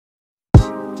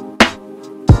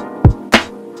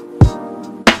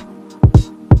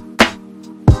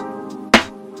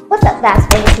up,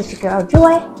 Bazzle? It's your girl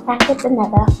Joy, back with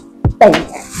another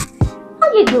banger.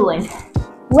 How you doing?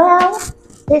 Well,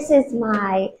 this is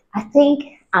I think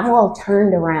I'm all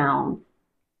turned around.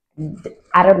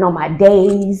 I don't know my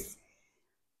days,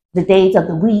 the days of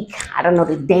the week. I don't know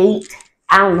the date.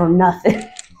 I don't know nothing.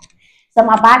 So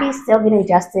my body's still getting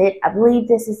adjusted. I believe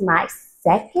this is my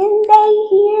second day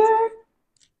here.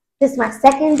 This is my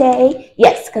second day.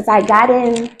 Yes, because I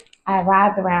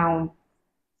arrived around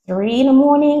 3 in the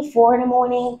morning, 4 in the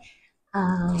morning.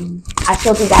 I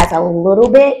showed you guys a little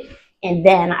bit, and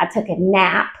then I took a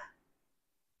nap.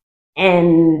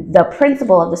 And the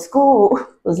principal of the school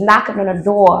was knocking on the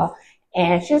door,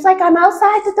 and she was like, "I'm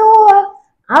outside the door."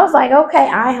 I was like, "Okay."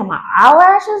 I had my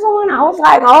eyelashes on. I was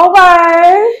like,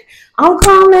 "Okay, I'm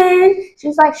coming." She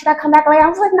was like, "Should I come back later?" I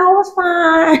was like, "No, it's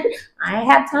fine. I ain't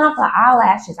have time for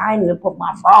eyelashes. I didn't even put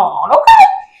my bra on." Okay.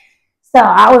 So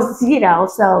I was,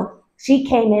 so she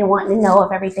came in wanting to know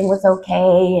if everything was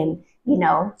okay and,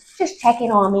 just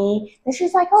checking on me. And she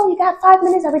was like, "Oh, you got 5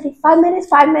 minutes, everything, 5 minutes,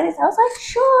 5 minutes." I was like,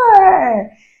 "Sure."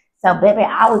 So, baby,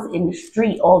 I was in the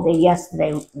street all day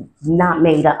yesterday, not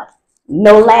made up.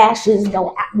 No lashes,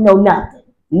 no nothing.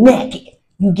 Naked.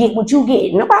 You get what you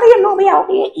get. Nobody will know me out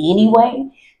here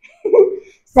anyway.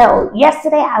 So,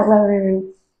 yesterday I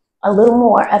learned a little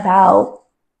more about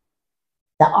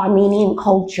the Armenian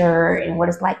culture and what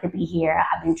it's like to be here.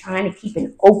 I've been trying to keep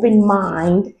an open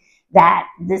mind that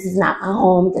this is not my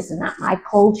home, this is not my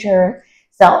culture.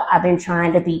 So I've been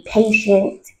trying to be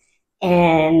patient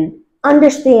and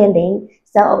understanding.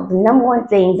 So the number one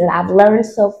thing that I've learned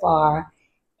so far,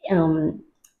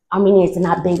 Armenians are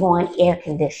not big on air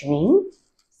conditioning.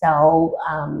 So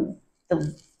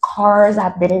the cars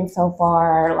I've been in so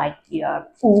far, like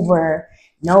Uber,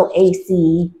 no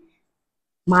AC.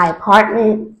 My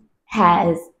apartment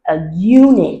has a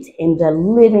unit in the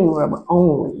living room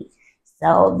only.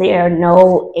 So there are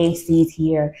no ACs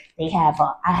here. I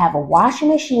have a washing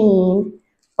machine,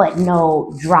 but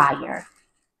no dryer.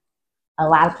 A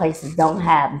lot of places don't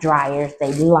have dryers.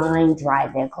 They line dry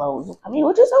their clothes. I mean,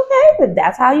 which is okay, but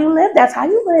that's how you live. That's how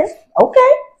you live.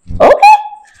 Okay.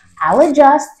 I'll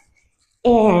adjust,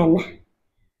 and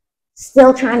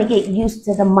still trying to get used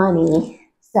to the money.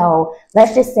 So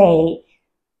let's just say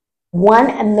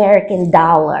 $1 American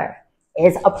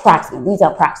is approximately, these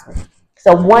are approximate.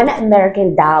 So $1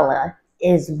 American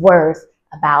is worth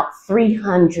about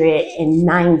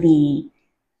 390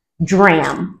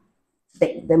 dram.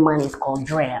 The money's called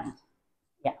dram.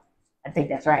 Yeah, I think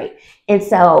that's right. And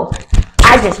so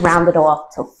I just rounded off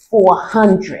to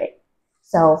 400.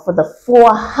 So for the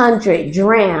 400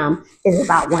 dram is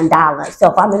about $1. So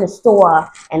if I'm in a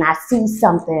store and I see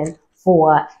something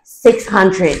for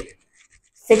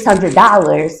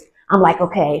 $600, I'm like,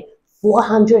 okay,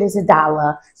 400 is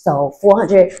 $1. So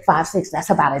 400, 5, 6,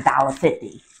 that's about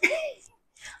 $1.50.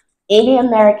 Any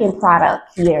American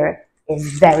product here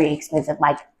is very expensive.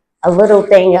 Like a little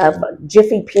thing of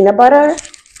Jiffy peanut butter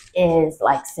is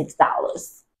like $6.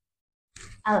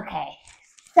 Okay,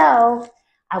 so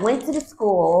I went to the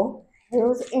school. It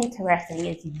was interesting.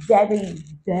 It's very,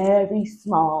 very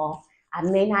small. I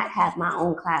may not have my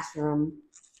own classroom,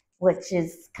 which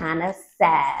is kind of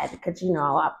sad because,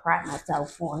 I pride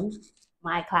myself on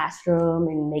my classroom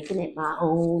and making it my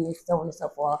own and so on and so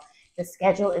forth. The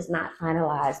schedule is not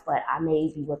finalized, but I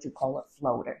may be what you call a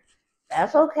floater.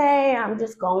 That's okay. I'm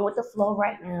just going with the flow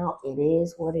right now. It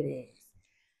is what it is.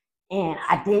 And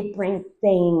I did bring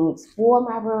things for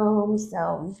my room,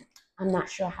 so I'm not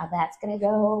sure how that's going to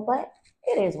go, but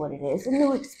it is what it is. A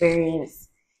new experience.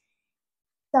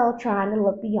 So trying to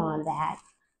look beyond that.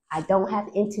 I don't have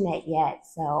internet yet,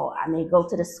 so I may go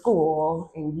to the school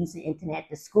and use the internet.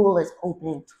 The school is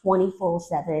open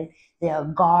 24/7. There are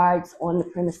guards on the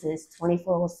premises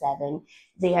 24/7.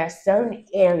 There are certain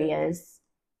areas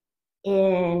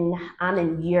I'm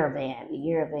in Yerevan.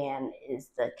 Yerevan is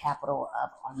the capital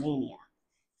of Armenia.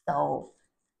 So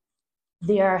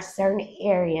there are certain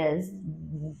areas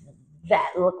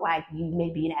that look like you may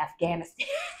be in Afghanistan.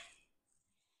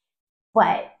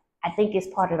 But I think it's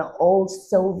part of the old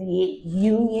Soviet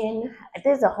Union.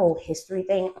 There's a whole history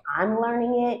thing. I'm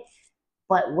learning it.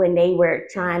 But when they were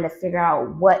trying to figure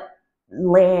out what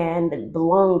land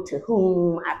belonged to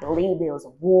whom, I believe there was a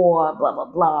war, blah, blah,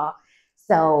 blah.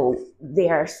 So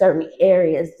there are certain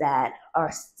areas that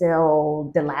are still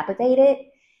dilapidated.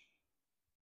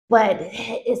 But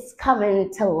it's coming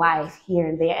to life here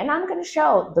and there. And I'm going to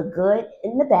show the good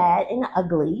and the bad and the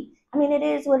ugly. I mean, it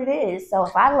is what it is. So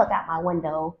if I look out my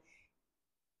window,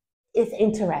 it's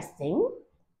interesting.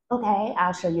 Okay,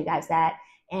 I'll show you guys that.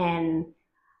 And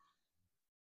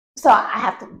So I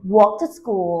have to walk to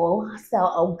school. So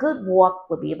a good walk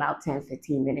would be about 10,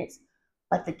 15 minutes.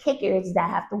 But the kicker is that I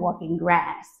have to walk in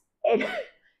grass. And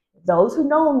those who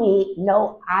know me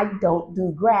know I don't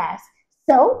do grass.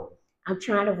 So I'm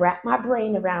trying to wrap my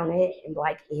brain around it and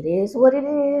like, it is what it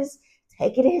is.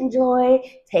 Take it in, Joy.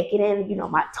 Take it in. You know,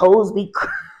 my toes be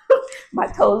my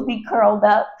toes be curled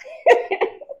up.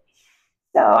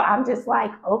 So I'm just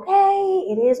like, okay,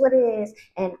 it is what it is.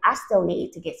 And I still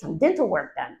need to get some dental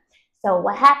work done. So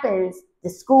what happens, the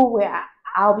school where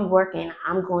I'll be working,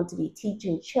 I'm going to be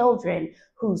teaching children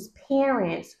whose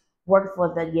parents work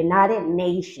for the United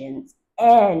Nations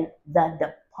and the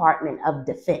Department of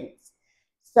Defense.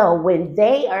 So when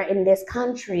they are in this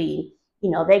country, you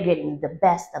know, they're getting the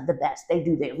best of the best. They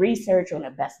do their research on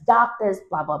the best doctors,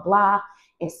 blah, blah, blah.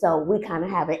 And so we kind of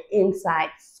have an inside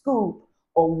scoop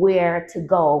or where to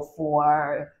go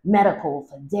for medical,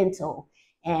 for dental.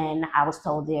 And I was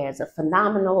told there's a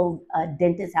phenomenal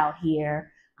dentist out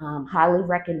here, highly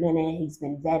recommended. He's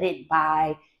been vetted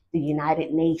by the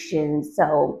United Nations.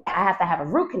 So I have to have a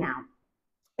root canal.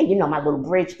 And you know, my little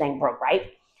bridge thing broke,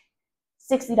 right?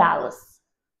 $60.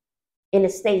 In the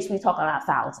States, we talk about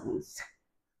thousands,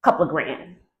 couple of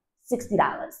grand,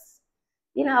 $60.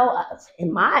 You know,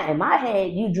 in my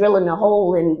head, you drilling a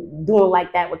hole and doing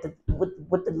like that with the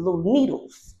little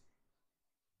needles.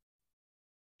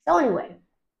 So anyway,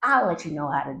 I'll let you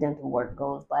know how the dental work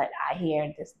goes. But I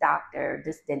hear this doctor,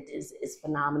 this dentist is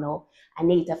phenomenal. I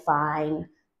need to find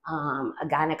a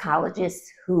gynecologist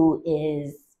who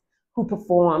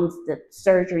performs the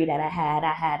surgery that I had.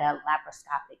 I had a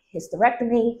laparoscopic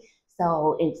hysterectomy.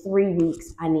 So in 3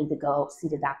 weeks, I need to go see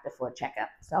the doctor for a checkup.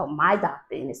 So my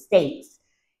doctor in the States,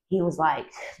 he was like,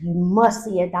 you must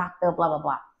see a doctor, blah, blah,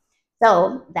 blah.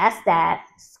 So that's that.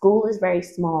 School is very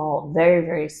small, very,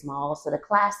 very small. So the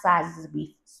class sizes will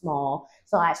be small.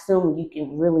 So I assume you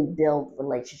can really build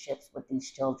relationships with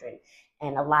these children.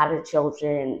 And a lot of the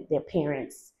children, their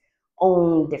parents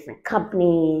own different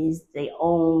companies. They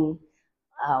own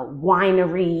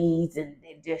wineries, and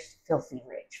they're just filthy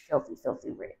rich, filthy,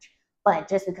 filthy rich. But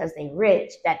just because they're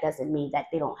rich, that doesn't mean that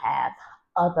they don't have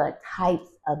other types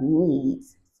of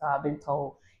needs. So I've been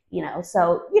told, you know,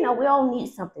 so, you know, we all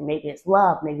need something. Maybe it's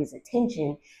love, maybe it's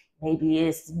attention, maybe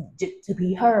it's to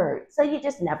be heard. So you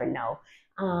just never know.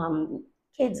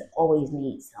 Kids always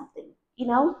need something, you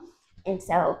know? And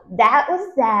so that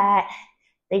was that.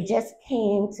 They just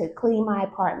came to clean my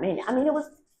apartment. I mean, it was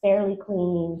fairly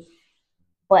clean,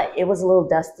 but it was a little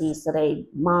dusty. So they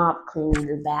mopped, cleaned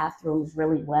the bathrooms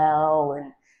really well,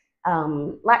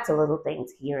 and lots of little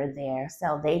things here and there.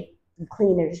 So the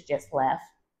cleaners just left.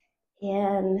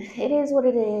 And it is what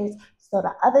it is. So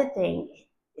the other thing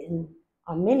in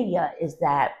Armenia is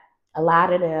that a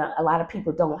lot of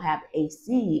people don't have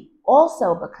AC,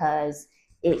 also because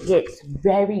it gets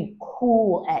very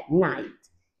cool at night,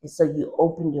 and so you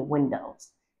open your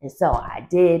windows. And so I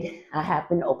have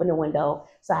been opening the window.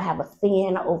 So I have a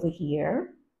fan over here.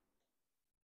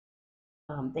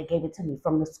 They gave it to me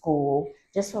from the school,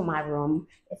 just for my room.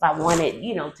 If I wanted,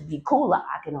 you know, to be cooler,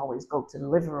 I can always go to the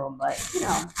living room. But you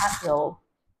know,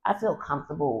 I feel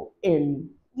comfortable in,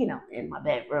 you know, in my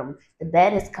bedroom. The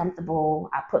bed is comfortable.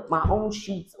 I put my own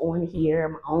sheets on here,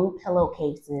 my own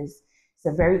pillowcases. It's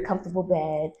a very comfortable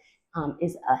bed.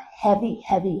 It's a heavy,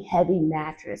 heavy, heavy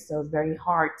mattress, so it's very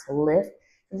hard to lift.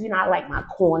 Because, you know, I like my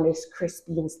corners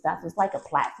crispy and stuff. It's like a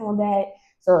platform bed,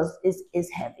 so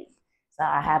it's heavy. So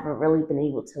I haven't really been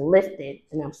able to lift it,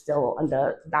 and I'm still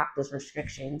under doctor's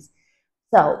restrictions.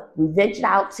 So we ventured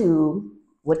out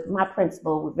with my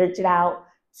principal, we ventured out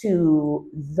to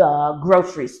the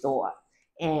grocery store.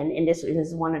 And this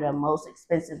is one of the most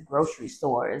expensive grocery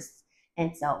stores.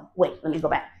 And so, wait, let me go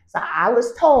back. So I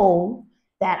was told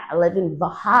that I live in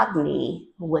Vahagni,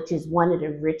 which is one of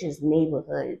the richest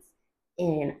neighborhoods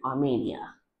in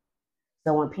Armenia.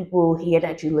 So when people hear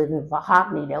that you live in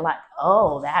Vahagni, they're like,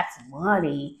 oh, that's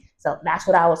money. So that's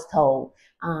what I was told.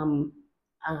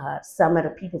 Some of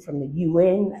the people from the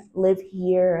UN live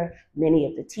here. Many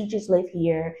of the teachers live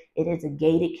here. It is a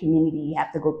gated community. You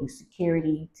have to go through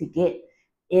security to get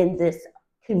in this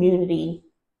community.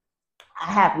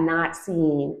 I have not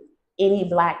seen any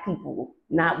Black people,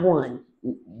 not one,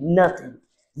 nothing,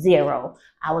 zero.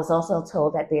 I was also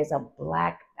told that there's a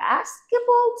Black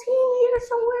basketball team here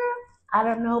somewhere. I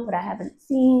don't know, but I haven't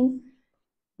seen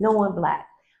no one Black.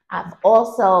 I've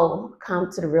also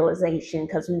come to the realization,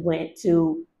 because we went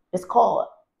to, it's called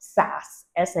SAS,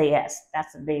 S-A-S.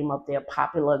 That's the name of their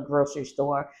popular grocery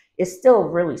store. It's still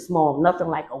really small, nothing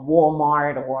like a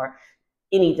Walmart or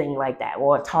anything like that,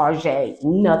 or a Target,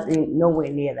 nothing, nowhere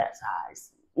near that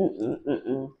size.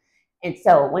 And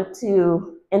so went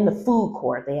to, in the food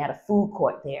court, they had a food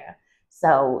court there.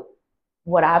 So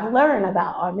what I've learned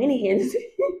about Armenians,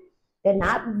 they're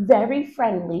not very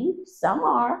friendly. Some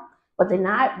are, but they're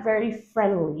not very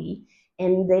friendly.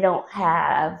 And they don't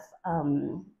have,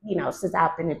 since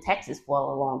I've been in Texas for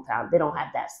a long time, they don't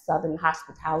have that Southern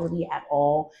hospitality at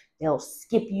all. They'll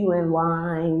skip you in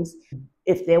lines.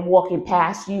 If they're walking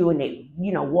past you and they,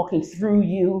 walking through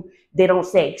you, they don't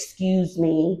say, excuse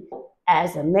me.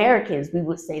 As Americans, we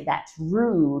would say that's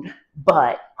rude,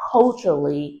 but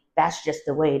culturally, that's just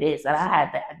the way it is. And I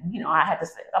had to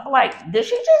say, I'm like, did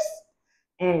she just?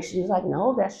 And she was like,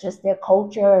 no, that's just their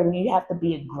culture, and you have to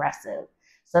be aggressive.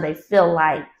 So they feel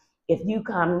like if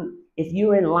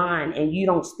you're in line and you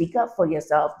don't speak up for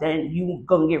yourself, then you're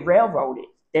going to get railroaded.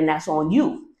 Then that's on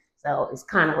you. So it's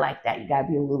kind of like that. You got to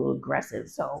be a little aggressive.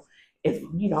 So if,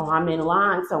 I'm in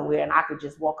line somewhere and I could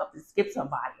just walk up and skip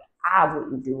somebody, I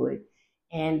wouldn't do it.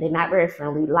 And they're not very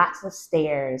friendly. Lots of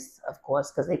stares, of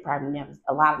course, because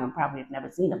a lot of them probably have never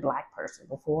seen a Black person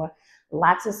before.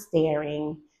 Lots of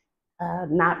staring,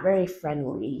 not very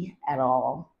friendly at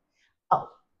all. Oh,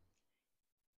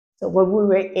 so when we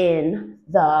were in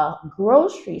the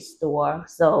grocery store,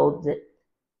 so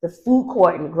the food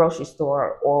court and the grocery store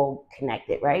are all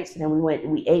connected, right? So then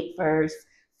we ate first.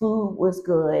 Food was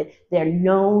good. They're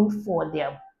known for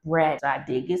their bread. So I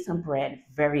did get some bread,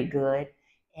 very good.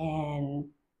 And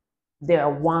their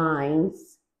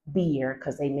wines, beer,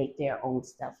 because they make their own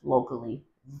stuff locally.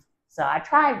 So I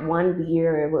tried one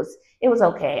beer. It was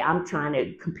okay. I'm trying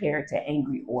to compare it to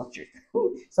Angry Orchard.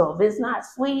 So if it's not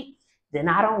sweet, then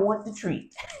I don't want the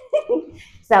treat.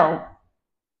 So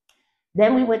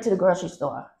then we went to the grocery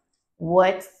store.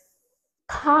 What's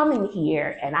common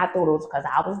here, and I thought it was because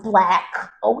I was Black,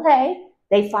 okay,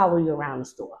 they follow you around the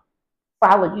store.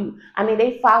 Follow you. I mean,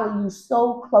 they follow you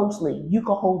so closely, you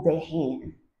can hold their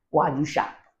hand while you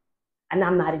shop. And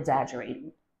I'm not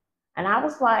exaggerating. And I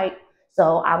was like,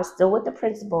 so I was still with the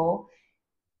principal.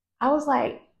 I was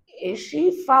like, is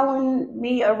she following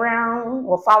me around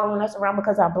or following us around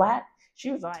because I'm Black?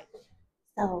 She was like,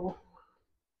 so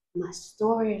my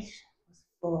storage was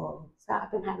full. So I've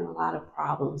been having a lot of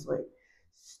problems with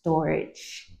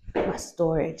my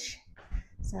storage.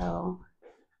 So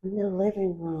in the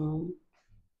living room,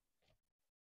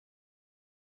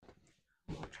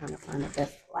 I'm trying to find the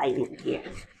best lighting here.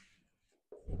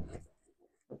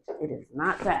 It is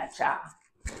not that, child.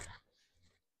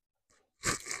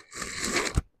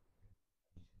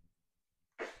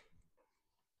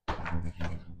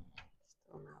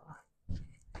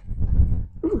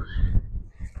 Ooh.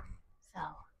 So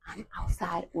I'm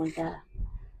outside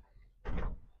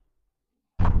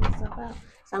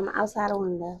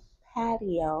on the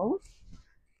patio.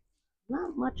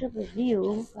 Not much of a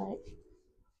view, but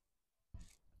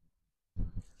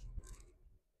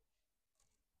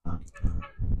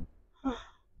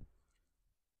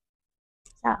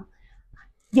so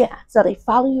yeah, so they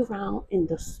follow you around in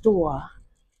the store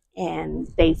and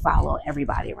they follow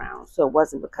everybody around. So it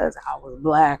wasn't because I was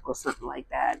Black or something like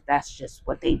that. That's just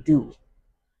what they do.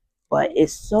 But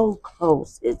it's so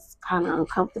close, it's kind of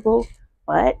uncomfortable.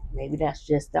 But maybe that's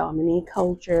just the Armenian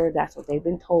culture. That's what they've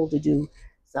been told to do.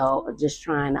 So just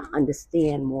trying to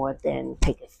understand more than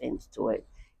take offense to it.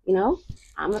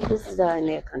 I'm a visitor in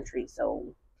their country,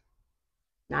 so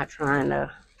I'm not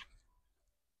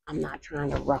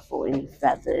trying to ruffle any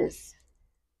feathers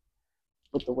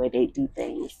with the way they do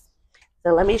things.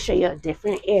 So let me show you a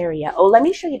different area. Oh, let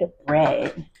me show you the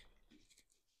bread.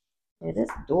 Yeah,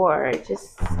 this door, it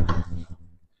just,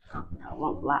 I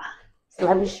won't lie. So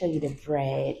let me show you the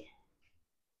bread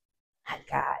I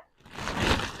got.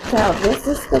 So this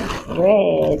is the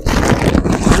bread.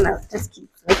 I know, just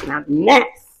keeps making a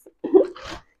mess.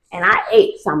 And I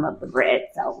ate some of the bread,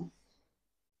 so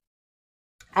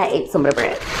I ate some of the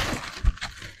bread.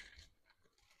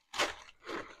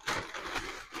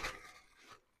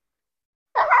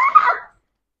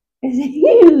 It's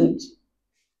huge.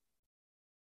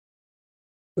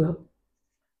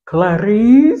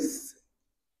 Clarice.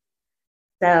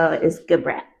 So it's good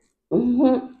bread.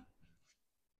 Mm-hmm.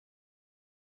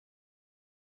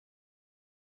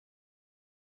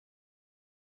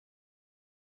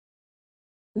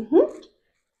 Mm-hmm.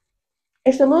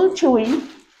 It's a little chewy.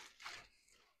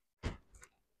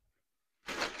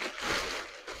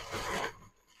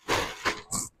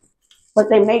 But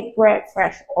they make bread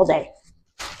fresh all day.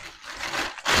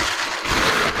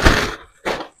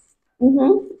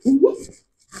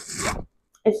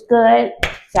 It's good.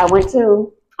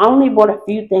 So I only bought a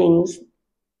few things.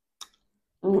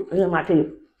 My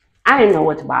teeth. I didn't know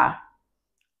what to buy.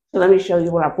 So let me show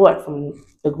you what I bought from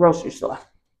the grocery store.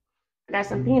 I got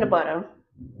some peanut butter.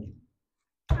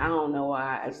 I don't know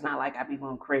why. It's not like I be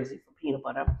going crazy for peanut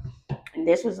butter. And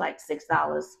this was like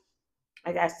 $6.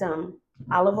 I got some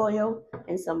olive oil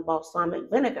and some balsamic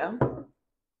vinegar.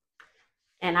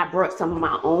 And I brought some of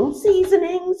my own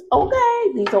seasonings.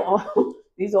 Okay, these are all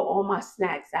these are all my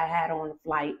snacks I had on the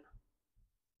flight.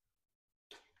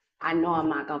 I know I'm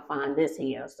not gonna find this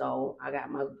here, so I got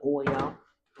my Goya.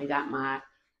 I got my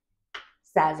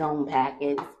Sazon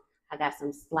packets. I got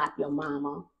some Slap Your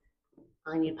Mama,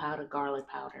 onion powder, garlic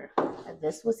powder. And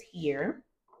this was here.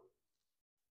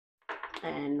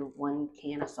 And one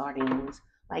can of sardines.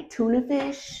 Like tuna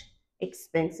fish,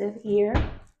 expensive here.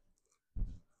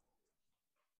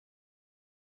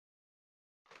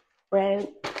 Bread.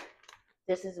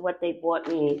 This is what they bought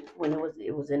me when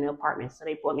it was in the apartment. So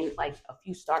they bought me like a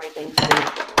few starter things.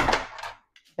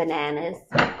 Bananas.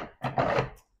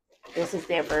 This is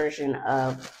their version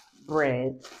of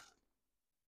bread.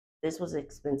 This was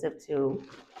expensive too,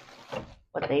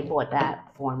 but they bought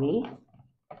that for me.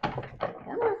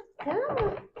 Come on, come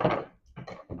on.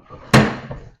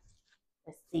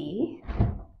 Let's see.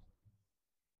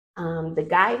 The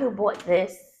guy who bought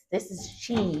this is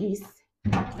cheese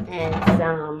and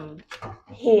some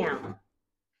ham.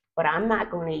 But I'm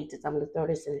not going to eat this. I'm going to throw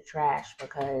this in the trash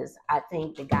because I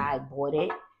think the guy bought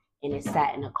it and it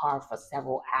sat in the car for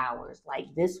several hours.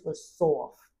 Like, this was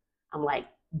soft. I'm like,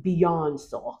 beyond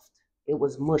soft. It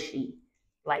was mushy,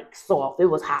 like soft. It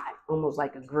was hot, almost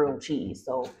like a grilled cheese.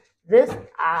 So this,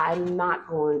 I'm not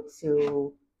going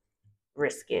to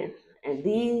risk it. And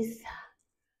these,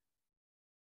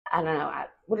 I don't know,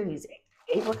 what are these,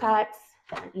 apricots?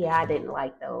 Yeah, I didn't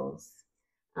like those.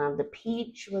 The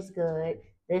peach was good.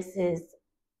 This is,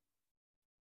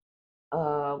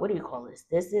 what do you call this?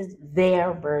 This is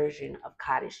their version of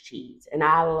cottage cheese. And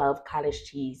I love cottage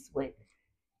cheese with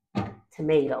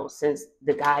tomatoes. Since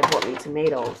the guy bought me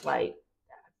tomatoes, like,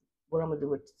 what I'm going to do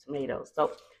with the tomatoes?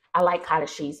 So I like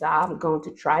cottage cheese. So I'm going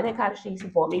to try the cottage cheese. He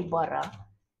bought me butter.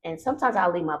 And sometimes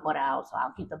I'll leave my butter out, so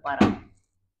I'll keep the butter.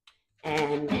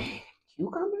 And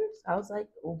cucumbers? I was like,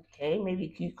 okay, maybe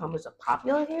cucumbers are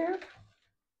popular here.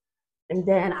 And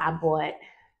then I bought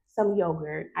some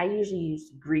yogurt. I usually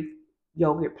use Greek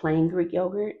yogurt, plain Greek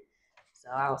yogurt. So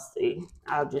I'll see.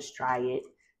 I'll just try it.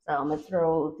 So I'm going to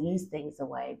throw these things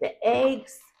away. The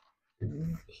eggs,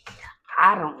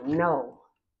 I don't know.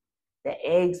 The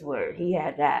eggs were, he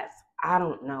had that. I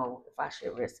don't know if I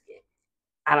should risk it.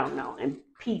 I don't know. And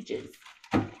peaches.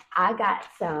 I got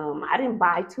some, I didn't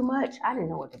buy too much. I didn't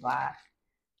know what to buy.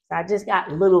 So I just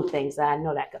got little things that I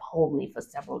know that could hold me for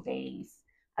several days.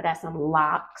 I got some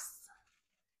lox.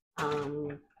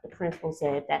 The principal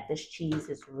said that this cheese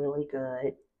is really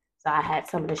good. So I had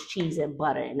some of this cheese and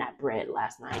butter in that bread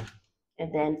last night.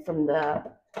 And then from the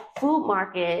food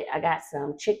market, I got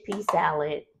some chickpea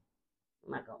salad.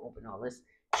 I'm not going to open all this.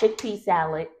 Chickpea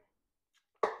salad.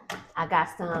 I got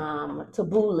some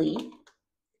tabbouleh.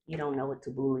 You don't know what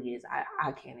tabbouleh is.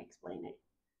 I can't explain it.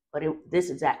 But this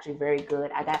is actually very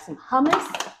good. I got some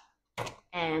hummus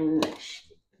and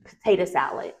potato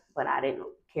salad. But I didn't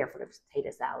care for the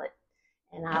potato salad.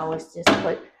 And I always just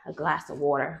put a glass of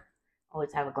water.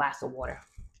 Always have a glass of water.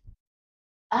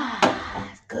 Ah,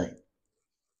 that's good.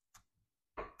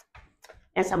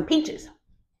 And some peaches.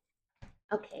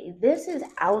 Okay, this is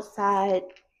outside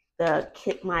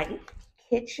my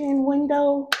kitchen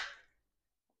window.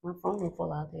 My phone will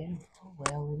fall out there. Oh,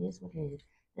 well, it is what it is.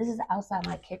 This is outside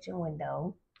my kitchen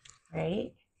window,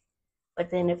 right? But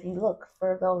then if you look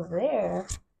further over there,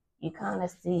 you kind of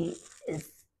see it's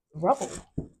rubble.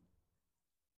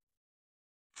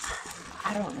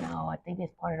 I don't know. I think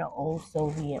it's part of the old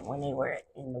Soviet when they were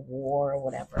in the war or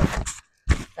whatever.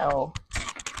 So,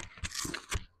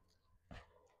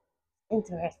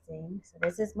 interesting. So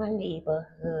this is my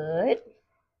neighborhood.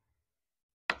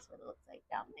 That's what it looks like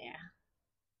down there.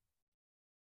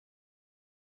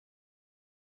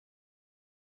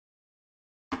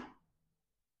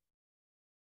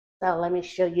 So let me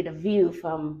show you the view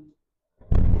from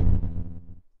the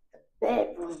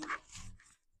bedroom.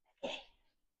 Okay.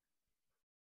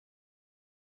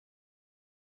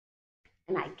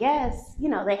 And I guess,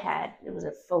 it was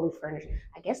a fully furnished.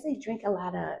 I guess they drink a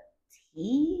lot of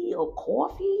tea or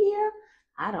coffee here.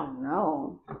 I don't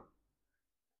know.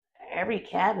 Every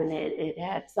cabinet, it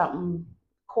had something,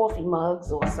 coffee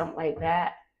mugs or something like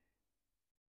that.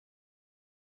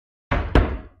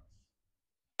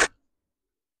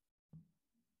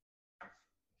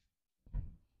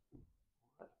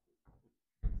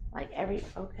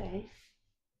 Okay.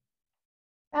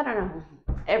 I don't know.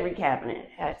 Every cabinet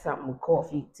had something with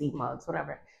coffee, tea mugs,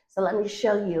 whatever. So let me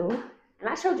show you. And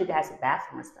I showed you guys the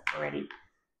bathroom and stuff already.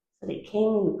 So they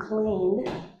came and cleaned.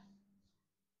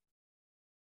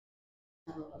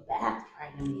 Oh, a bath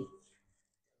probably gonna be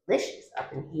delicious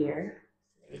up in here.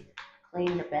 So they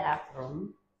cleaned the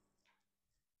bathroom.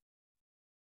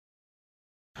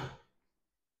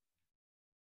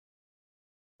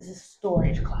 This is a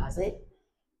storage closet.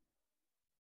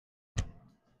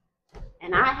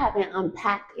 And I haven't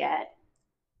unpacked yet.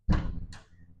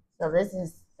 So this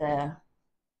is the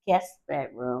guest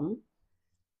bedroom.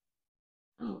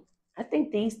 Oh, I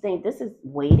think these things, this is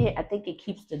weighted. I think it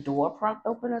keeps the door propped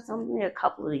open or something. There are a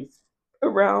couple of these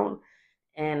around.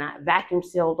 And I vacuum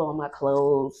sealed all my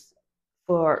clothes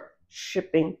for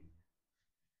shipping.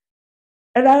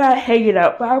 And I gotta hang it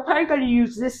up. But I'm probably gonna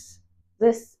use this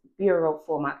bureau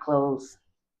for my clothes.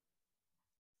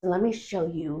 So let me show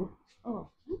you. Oh,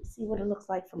 let me see what it looks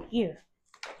like from here.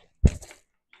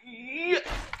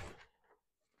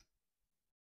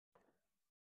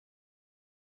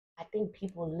 I think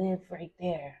people live right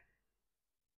there.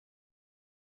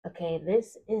 Okay,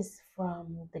 this is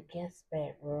from the guest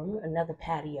bedroom, another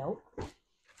patio.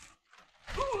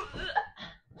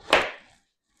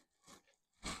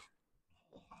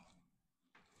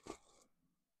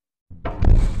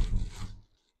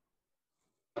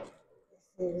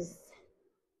 This is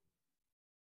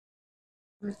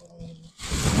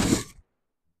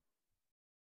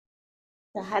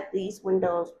I had these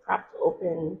windows propped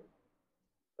open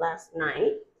last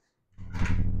night.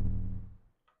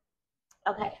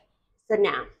 Okay, so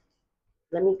now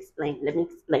let me explain. Let me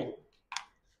explain.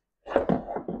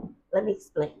 Let me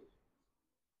explain.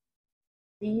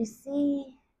 Do you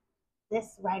see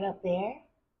this right up there?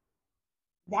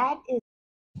 That is,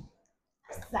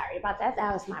 sorry about that.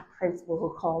 That was my principal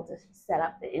who called to set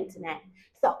up the internet.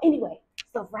 So anyway,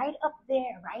 so right up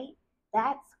there, right?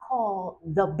 That's called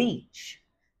the beach.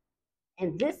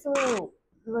 And this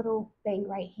little thing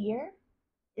right here,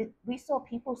 we saw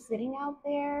people sitting out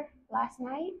there last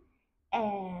night,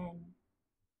 and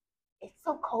it's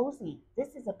so cozy.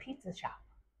 This is a pizza shop.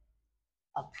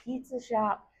 A pizza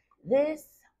shop. This,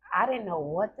 I didn't know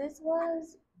what this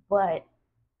was, but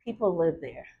people live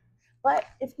there. But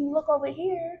if you look over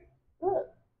here, look,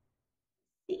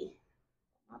 see,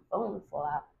 my phone fall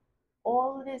out.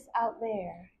 All of this out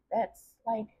there, that's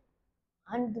like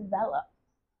undeveloped.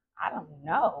 I don't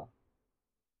know.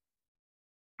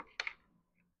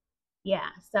 Yeah,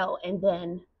 so, and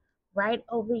then right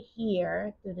over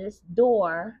here to this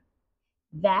door,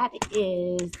 that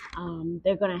is,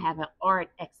 they're going to have an art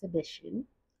exhibition.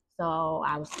 So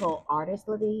I was told artists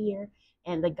live here.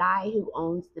 And the guy who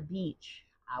owns the beach,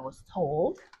 I was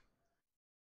told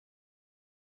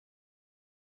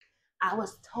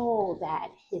that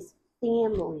his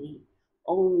family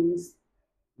owns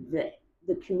the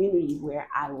the community where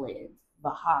I live,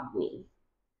 Mahogany.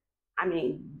 I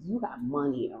mean, you got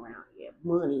money around here,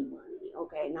 money,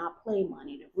 okay? Not play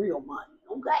money, the real money,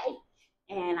 okay?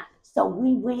 And so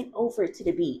we went over to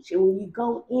the beach, and when you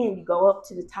go in, you go up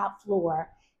to the top floor,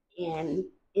 and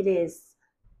it is,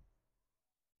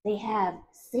 they have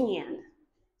sand.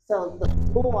 So the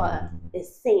floor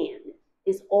is sand,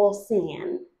 it's all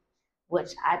sand,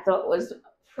 which I thought was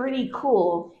pretty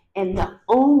cool. And the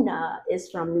owner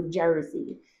is from New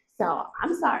Jersey. So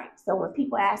I'm sorry. So when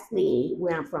people ask me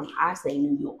where I'm from, I say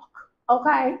New York.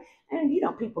 Okay. And you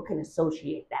know, people can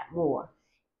associate that more.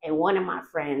 And one of my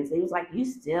friends, he was like, "You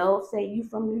still say you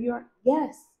from New York?"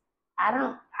 Yes.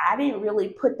 I didn't really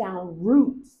put down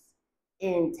roots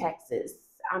in Texas.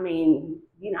 I mean,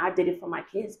 you know, I did it for my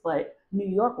kids, but New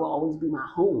York will always be my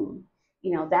home.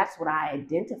 You know, that's what I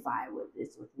identify with,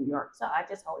 is with New York. So I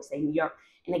just always say New York.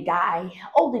 And the guy,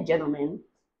 older gentleman,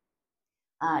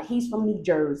 he's from New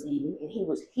Jersey, and he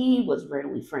was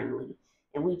really friendly,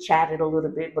 and we chatted a little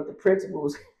bit. But the principal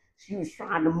was, she was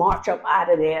trying to march up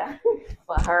out of there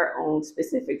for her own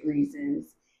specific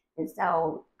reasons. And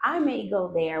so I may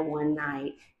go there one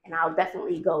night, and I'll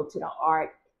definitely go to the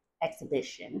art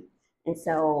exhibition. And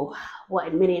so,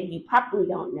 what many of you probably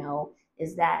don't know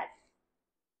is that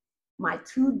my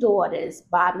two daughters,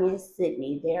 Bobby and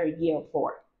Sydney, they're a year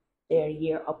apart. They're a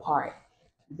year apart.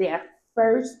 Their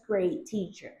first grade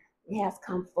teacher, it has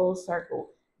come full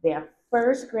circle. Their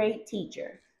first grade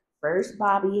teacher, first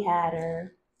Bobby had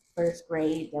her first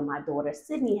grade, then my daughter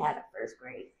Sydney had her first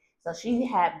grade. So she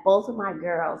had both of my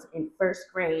girls in first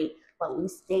grade, but we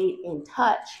stayed in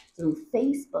touch through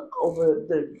Facebook over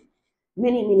the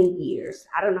many years.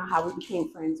 I don't know how we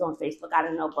became friends on Facebook. I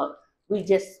don't know, but we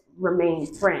just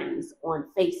remained friends on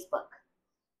Facebook.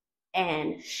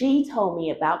 And she told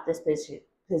me about this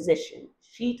position.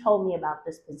 She told me about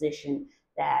this position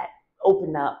that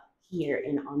opened up here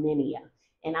in Armenia.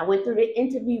 And I went through the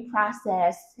interview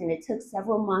process, and it took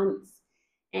several months.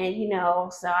 And,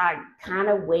 so I kind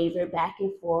of wavered back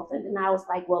and forth. And then I was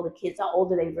like, well, the kids are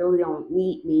older. They really don't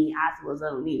need me. Hospitals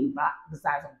don't need me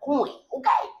besides a point.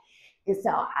 Okay. And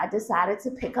so I decided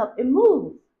to pick up and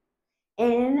move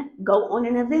and go on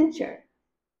an adventure.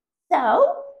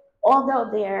 So, although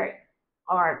there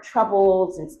are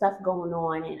troubles and stuff going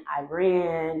on in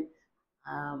Iran,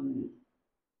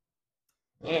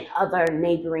 and other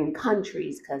neighboring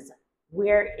countries, because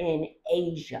we're in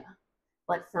Asia,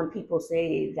 but some people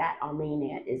say that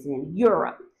Armenia is in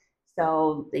Europe.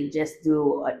 So they just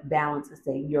do a balance and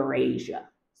say Eurasia.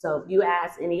 So if you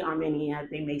ask any Armenia,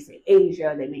 they may say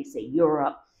Asia, they may say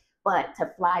Europe, but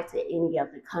to fly to any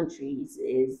of the countries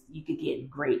is, you could get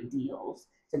great deals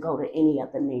to go to any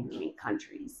of the neighboring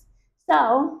countries.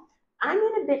 So I'm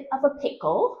in a bit of a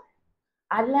pickle.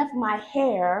 I left my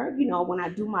hair, when I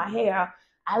do my hair,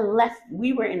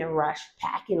 we were in a rush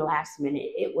packing last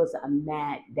minute. It was a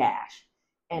mad dash.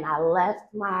 And I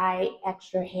left my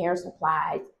extra hair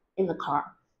supplies in the car.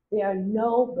 There are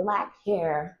no black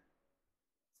hair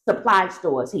supply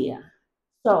stores here.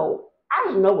 So I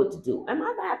don't know what to do. Am I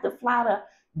going to have to fly to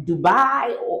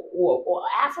Dubai or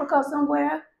Africa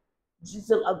somewhere?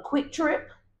 Just a quick trip?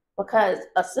 Because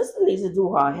a sister needs to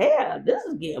do her hair. This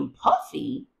is getting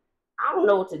puffy. I don't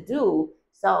know what to do.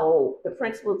 So the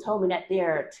principal told me that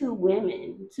there are two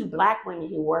black women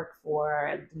who work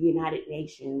for the United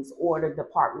Nations or the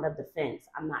Department of Defense.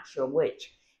 I'm not sure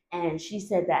which. And she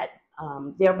said that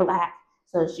they're black.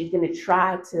 So she's going to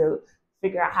try to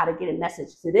figure out how to get a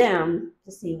message to them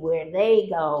to see where they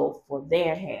go for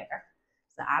their hair.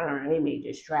 So I don't know, they may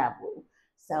just travel.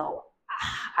 So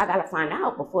I got to find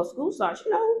out before school starts.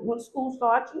 When school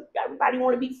starts, everybody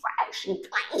want to be fresh and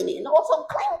clean and also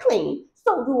clean.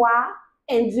 So do I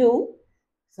and do.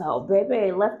 So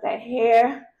baby left that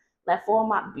hair, left all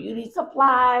my beauty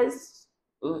supplies.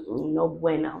 No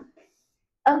bueno.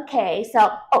 Okay,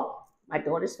 so, my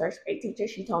daughter's first grade teacher,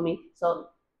 she told me, so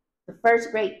the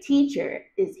first grade teacher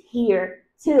is here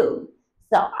too.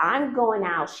 So I'm going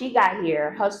out. She got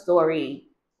here. Her story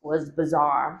was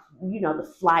bizarre.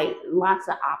 The flight, lots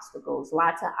of obstacles,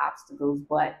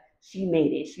 but she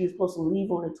made it. She was supposed to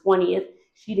leave on the 20th.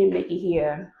 She didn't make it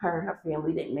here. Her and her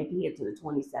family didn't make it here to the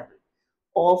 27th.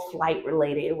 All flight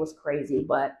related. It was crazy.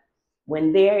 But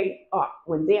when there are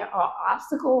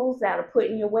obstacles that are put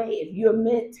in your way, if you're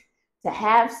meant to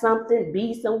have something,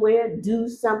 be somewhere, do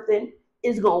something,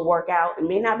 it's going to work out. It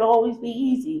may not always be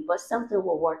easy, but something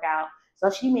will work out. So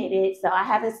she made it. So I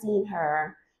haven't seen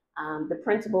her. The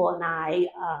principal and I,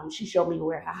 she showed me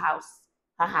where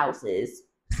her house is.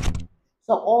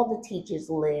 So all the teachers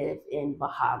live in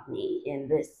Bahagni, in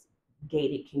this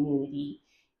gated community.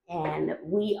 And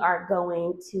we are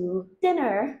going to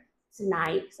dinner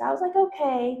tonight. So I was like,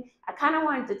 okay. I kind of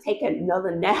wanted to take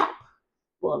another nap.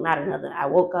 Well, not another. I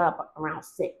woke up around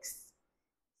 6.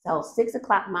 So 6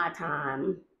 o'clock my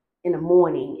time in the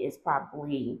morning is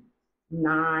probably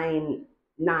 9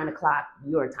 o'clock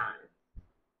your time.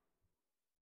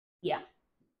 Yeah.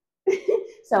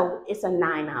 So it's a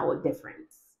 9-hour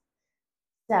difference.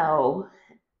 So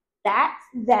that's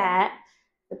that.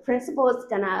 The principal is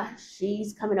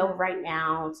she's coming over right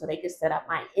now so they can set up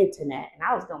my internet. And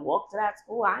I was going to walk to that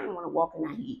school. I didn't want to walk in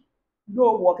that heat,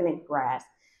 nor walking in grass.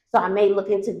 So I may look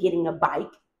into getting a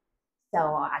bike so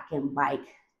I can bike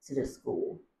to the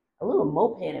school. A little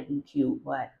moped would be cute,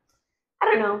 but I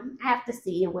don't know. I have to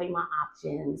see and weigh my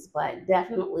options, but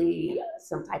definitely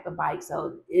some type of bike.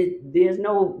 So there's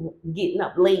no getting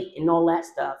up late and all that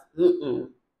stuff. There's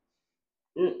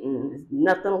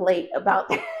nothing late about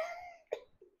that.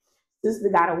 Sister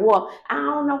got to walk. I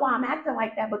don't know why I'm acting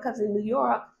like that, because in New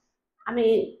York, I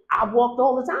walked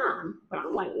all the time. But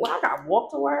I'm like, well, I got to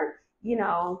walk to work,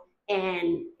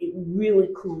 and it really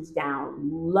cools down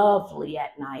lovely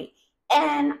at night.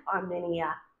 And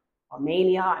Armenia, I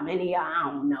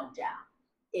don't know, y'all,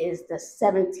 is the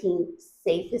 17th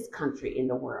safest country in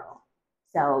the world.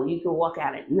 So you can walk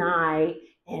out at night,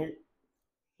 and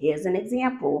here's an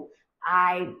example.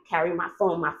 I carry my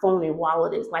phone and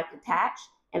wallet is like attached,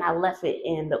 and I left it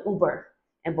in the Uber.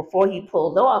 And before he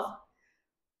pulled off,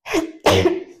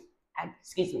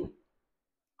 excuse me,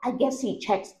 I guess he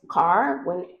checks the car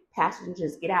when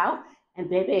passengers get out, and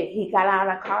baby, he got out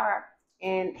of the car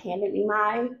and handed me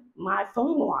my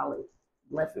phone wallet,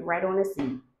 left it right on the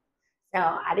seat. So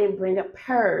I didn't bring a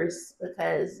purse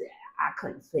because I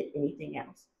couldn't fit anything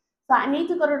else. So I need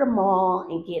to go to the mall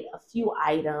and get a few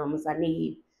items. I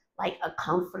need like a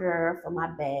comforter for my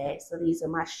bed. So these are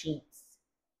my sheets.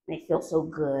 They feel so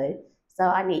good. So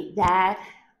I need that.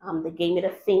 They gave me the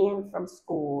fan from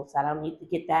school, so I don't need to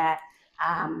get that.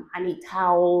 I need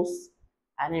towels.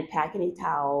 I didn't pack any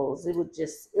towels. It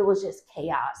was just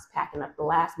chaos packing up the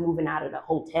last, moving out of the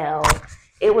hotel.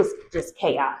 It was just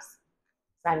chaos.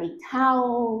 So I need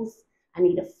towels. I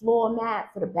need a floor mat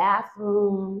for the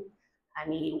bathroom. I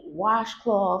need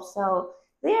washcloths. So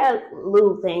there are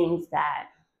little things that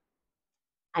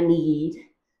I need.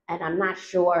 And I'm not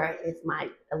sure if my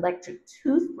electric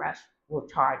toothbrush will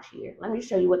charge here. Let me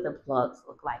show you what the plugs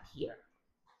look like here.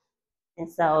 And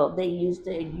so they use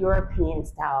the European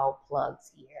style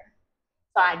plugs here.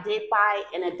 So I did buy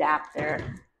an adapter.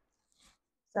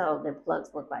 So the plugs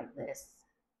look like this.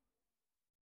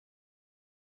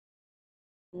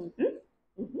 I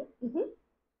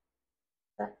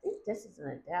think this is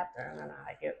an adapter. I don't know how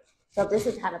I do. So this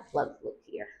is how the plugs look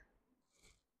here.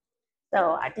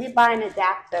 So I did buy an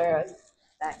adapter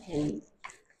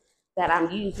that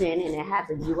I'm using, and it has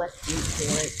a USB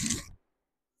port.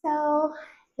 So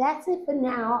that's it for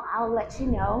now. I'll let you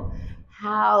know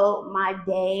how my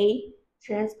day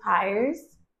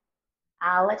transpires.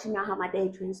 I'll let you know how my day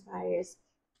transpires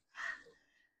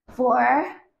for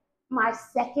my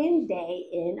second day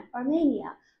in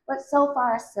Armenia. But so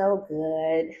far, so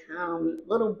good. A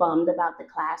little bummed about the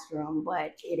classroom,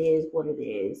 but it is what it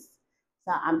is.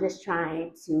 So I'm just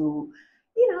trying to,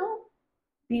 you know,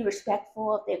 be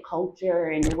respectful of their culture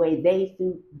and the way they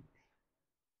do.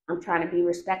 I'm trying to be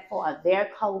respectful of their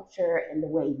culture and the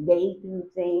way they do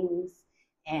things,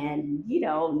 and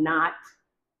not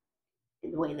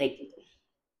in the way they do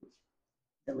things.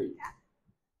 Delete that.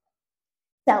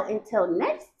 So until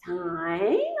next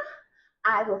time,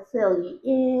 I will fill you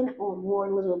in on more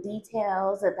little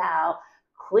details about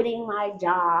quitting my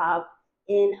job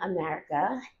in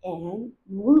America and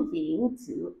moving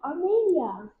to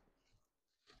Armenia.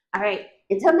 All right,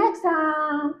 until next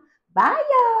time. Bye,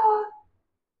 y'all.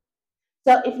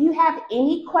 So if you have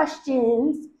any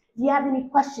questions,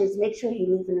 make sure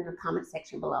you leave it in the comment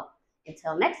section below.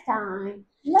 Until next time,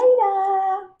 later.